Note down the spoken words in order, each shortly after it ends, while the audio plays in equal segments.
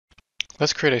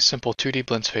Let's create a simple 2D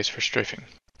blend space for strafing.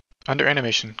 Under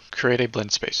Animation, create a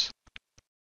blend space.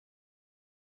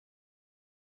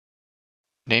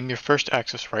 Name your first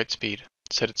axis right speed,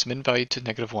 set its min value to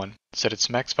 -1, set its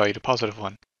max value to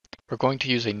 +1. We're going to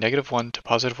use a -1 to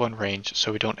 +1 range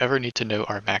so we don't ever need to know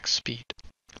our max speed.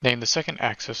 Name the second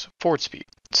axis forward speed,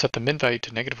 set the min value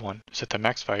to -1, set the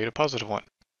max value to +1.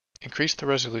 Increase the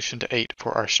resolution to 8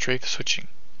 for our strafe switching.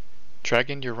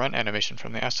 Drag in your run animation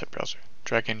from the asset browser.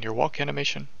 Drag in your walk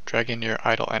animation, drag in your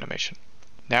idle animation.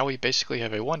 Now we basically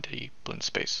have a 1D blend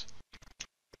space.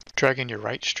 Drag in your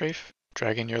right strafe,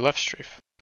 drag in your left strafe.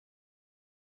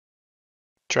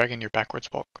 Drag in your backwards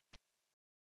walk.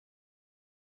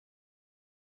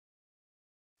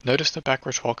 Notice the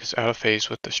backwards walk is out of phase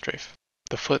with the strafe.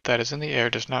 The foot that is in the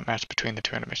air does not match between the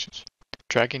two animations.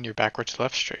 Drag in your backwards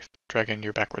left strafe, drag in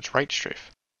your backwards right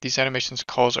strafe. These animations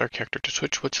cause our character to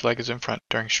switch which leg is in front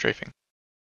during strafing.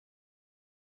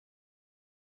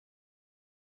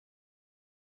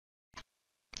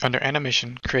 Under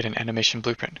Animation, create an animation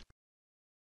blueprint.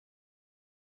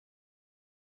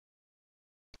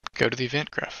 Go to the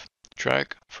event graph.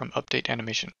 Drag from Update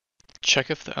Animation. Check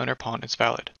if the owner pawn is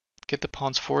valid. Get the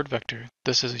pawn's forward vector.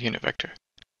 This is a unit vector.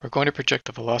 We're going to project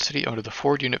the velocity onto the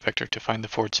forward unit vector to find the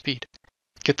forward speed.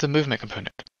 Get the movement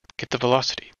component. Get the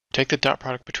velocity. Take the dot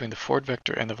product between the forward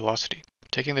vector and the velocity.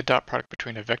 Taking the dot product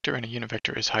between a vector and a unit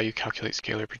vector is how you calculate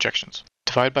scalar projections.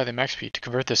 Divide by the max speed to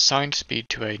convert the signed speed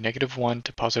to a -1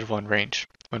 to +1 range.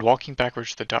 When walking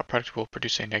backwards, the dot product will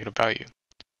produce a negative value.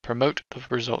 Promote the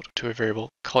result to a variable,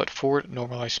 call it forward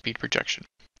normalized speed projection.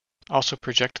 Also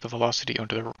project the velocity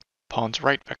onto the pawn's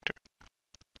right vector.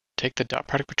 Take the dot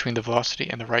product between the velocity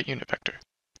and the right unit vector.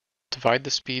 Divide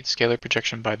the speed scalar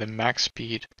projection by the max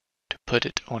speed to put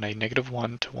it on a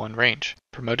 -1 to 1 range.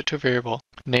 Promote it to a variable,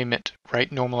 name it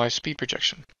right normalized speed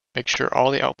projection. Make sure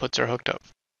all the outputs are hooked up.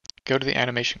 Go to the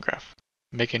animation graph.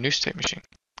 Make a new state machine.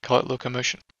 Call it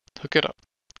Locomotion. Hook it up.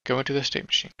 Go into the state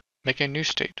machine. Make a new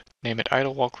state. Name it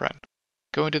idle walk run.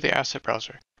 Go into the asset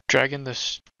browser. Drag in the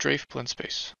strafe blend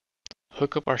space.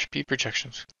 Hook up our speed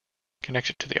projections. Connect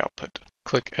it to the output.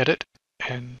 Click Edit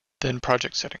and then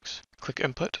Project Settings. Click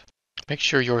Input. Make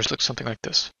sure yours looks something like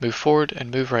this. Move forward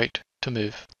and move right to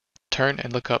move. Turn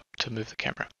and look up to move the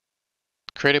camera.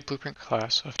 Create a blueprint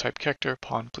class of type character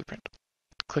pawn blueprint.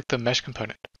 Click the mesh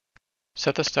component.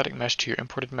 Set the static mesh to your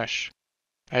imported mesh.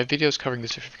 I have videos covering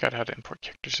this if you forgot how to import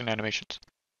characters and animations.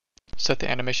 Set the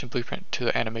animation blueprint to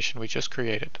the animation we just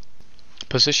created.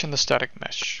 Position the static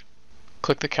mesh.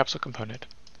 Click the capsule component.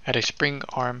 Add a spring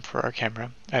arm for our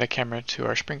camera. Add a camera to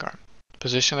our spring arm.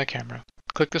 Position the camera.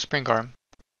 Click the spring arm.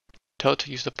 Tell it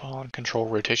to use the pawn control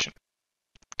rotation.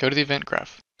 Go to the event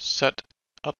graph. Set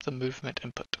up the movement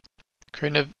input.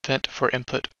 Create an event for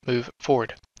input move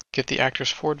forward. Get the actor's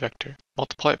forward vector.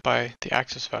 Multiply it by the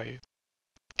axis value.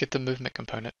 Get the movement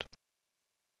component.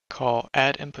 Call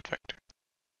add input vector.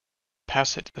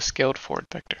 Pass it the scaled forward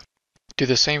vector. Do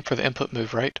the same for the input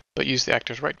move right, but use the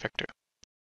actor's right vector.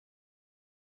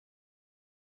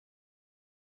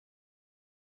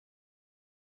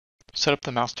 Set up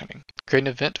the mouse turning. Create an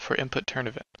event for input turn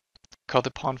event. Call the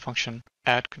pawn function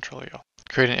add controller yaw.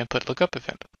 Create an input lookup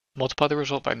event. Multiply the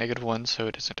result by -1 so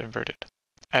it isn't inverted.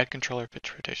 Add controller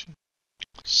pitch rotation.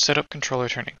 Set up controller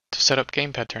turning. To set up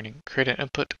gamepad turning, create an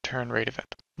input turn rate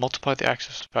event. Multiply the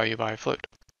axis value by a float.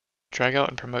 Drag out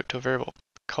and promote to a variable.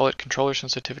 Call it controller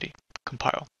sensitivity.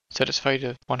 Compile. Set its value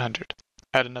to 100.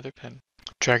 Add another pin.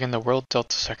 Drag in the world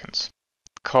delta seconds.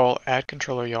 Call add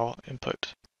controller yaw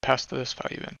input. Pass this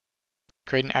value in.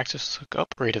 Create an axis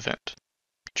lookup rate event.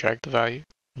 Drag the value.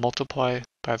 Multiply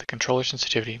by the controller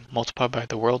sensitivity. Multiply by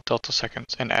the world delta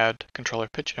seconds and add controller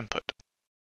pitch input.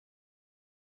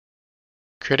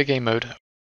 Create a game mode.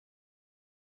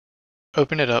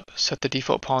 Open it up, set the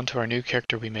default pawn to our new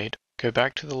character we made. Go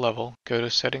back to the level, go to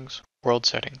Settings, World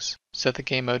Settings. Set the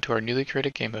game mode to our newly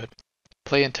created game mode.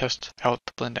 Play and test out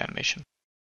the blend animation.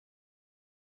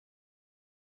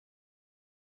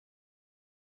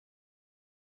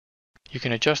 You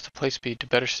can adjust the play speed to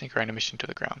better sync our animation to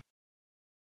the ground.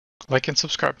 Like and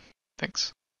subscribe.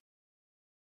 Thanks.